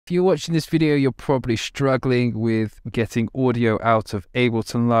If you're watching this video, you're probably struggling with getting audio out of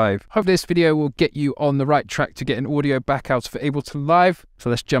Ableton Live. Hope this video will get you on the right track to getting audio back out of Ableton Live. So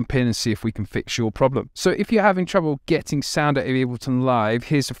let's jump in and see if we can fix your problem. So if you're having trouble getting sound out of Ableton Live,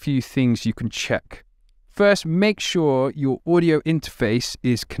 here's a few things you can check. First, make sure your audio interface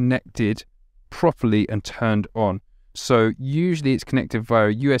is connected properly and turned on. So usually it's connected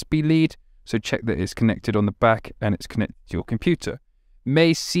via a USB lead. So check that it's connected on the back and it's connected to your computer.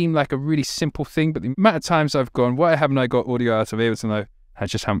 May seem like a really simple thing, but the amount of times I've gone, why haven't I got audio out of Ableton Live? I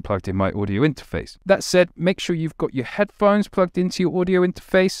just haven't plugged in my audio interface. That said, make sure you've got your headphones plugged into your audio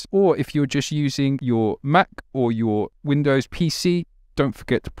interface, or if you're just using your Mac or your Windows PC, don't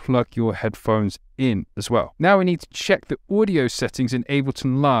forget to plug your headphones in as well. Now we need to check the audio settings in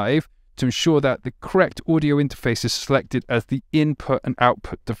Ableton Live to ensure that the correct audio interface is selected as the input and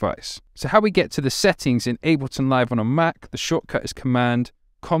output device. So how we get to the settings in Ableton Live on a Mac, the shortcut is Command,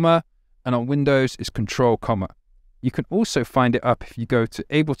 comma, and on Windows is Control, comma. You can also find it up if you go to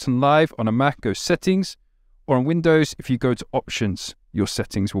Ableton Live on a Mac, go Settings, or on Windows, if you go to Options, your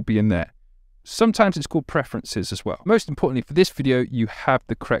settings will be in there. Sometimes it's called Preferences as well. Most importantly for this video, you have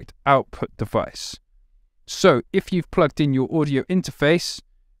the correct output device. So if you've plugged in your audio interface,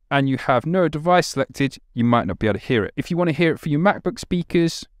 and you have no device selected, you might not be able to hear it. If you want to hear it for your MacBook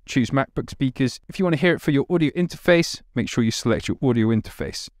speakers, choose MacBook speakers. If you want to hear it for your audio interface, make sure you select your audio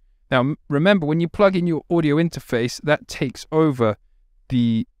interface. Now, remember, when you plug in your audio interface, that takes over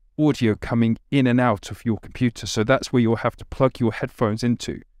the audio coming in and out of your computer. So that's where you'll have to plug your headphones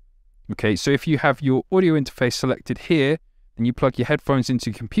into. Okay, so if you have your audio interface selected here, and you plug your headphones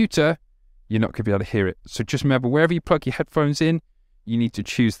into your computer, you're not going to be able to hear it. So just remember, wherever you plug your headphones in, you need to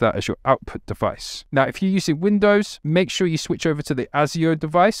choose that as your output device. Now, if you're using Windows, make sure you switch over to the ASIO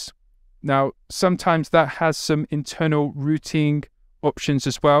device. Now, sometimes that has some internal routing options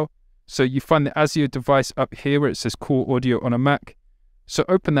as well. So you find the ASIO device up here where it says Core Audio on a Mac. So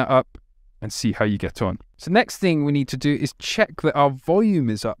open that up and see how you get on. So next thing we need to do is check that our volume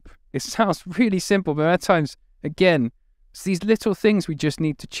is up. It sounds really simple, but at times, again, it's these little things we just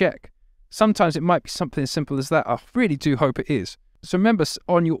need to check. Sometimes it might be something as simple as that. I really do hope it is. So remember,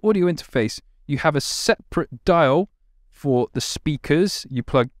 on your audio interface, you have a separate dial for the speakers you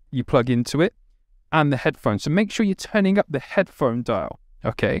plug into it and the headphones. So make sure you're turning up the headphone dial,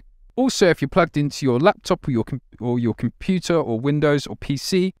 okay? Also, if you're plugged into your laptop or your computer or Windows or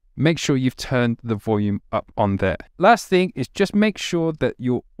PC, make sure you've turned the volume up on there. Last thing is just make sure that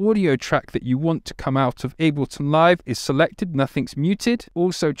your audio track that you want to come out of Ableton Live is selected, nothing's muted.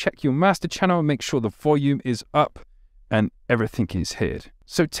 Also, check your master channel and make sure the volume is up and everything is heard.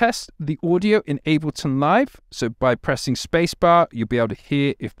 So test the audio in Ableton Live. So by pressing spacebar, you'll be able to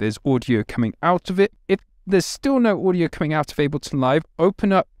hear if there's audio coming out of it. If there's still no audio coming out of Ableton Live,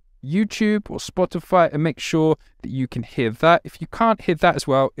 open up YouTube or Spotify and make sure that you can hear that. If you can't hear that as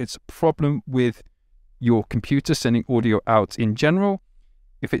well, it's a problem with your computer sending audio out in general.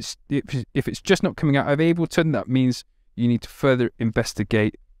 If it's just not coming out of Ableton, that means you need to further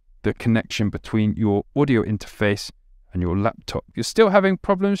investigate the connection between your audio interface and your laptop. If you're still having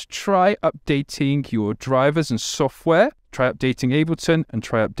problems, try updating your drivers and software. Try updating Ableton and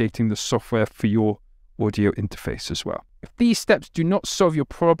try updating the software for your audio interface as well. If these steps do not solve your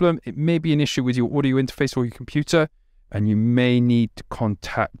problem, it may be an issue with your audio interface or your computer, and you may need to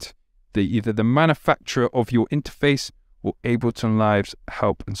contact either the manufacturer of your interface or Ableton Live's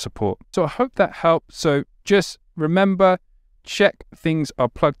help and support. So I hope that helped. So just remember, check things are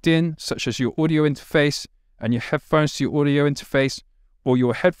plugged in, such as your audio interface and your headphones to your audio interface, or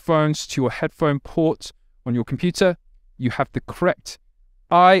your headphones to your headphone port on your computer. You have the correct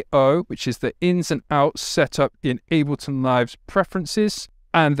I/O, which is the ins and outs set up in Ableton Live's preferences,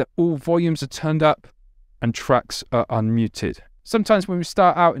 and that all volumes are turned up and tracks are unmuted. Sometimes when we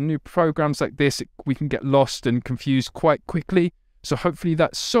start out in new programs like this, we can get lost and confused quite quickly. So hopefully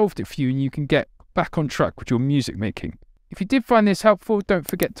that solved it for you and you can get back on track with your music making. If you did find this helpful, don't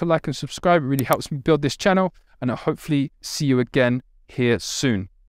forget to like and subscribe. It really helps me build this channel, and I'll hopefully see you again here soon.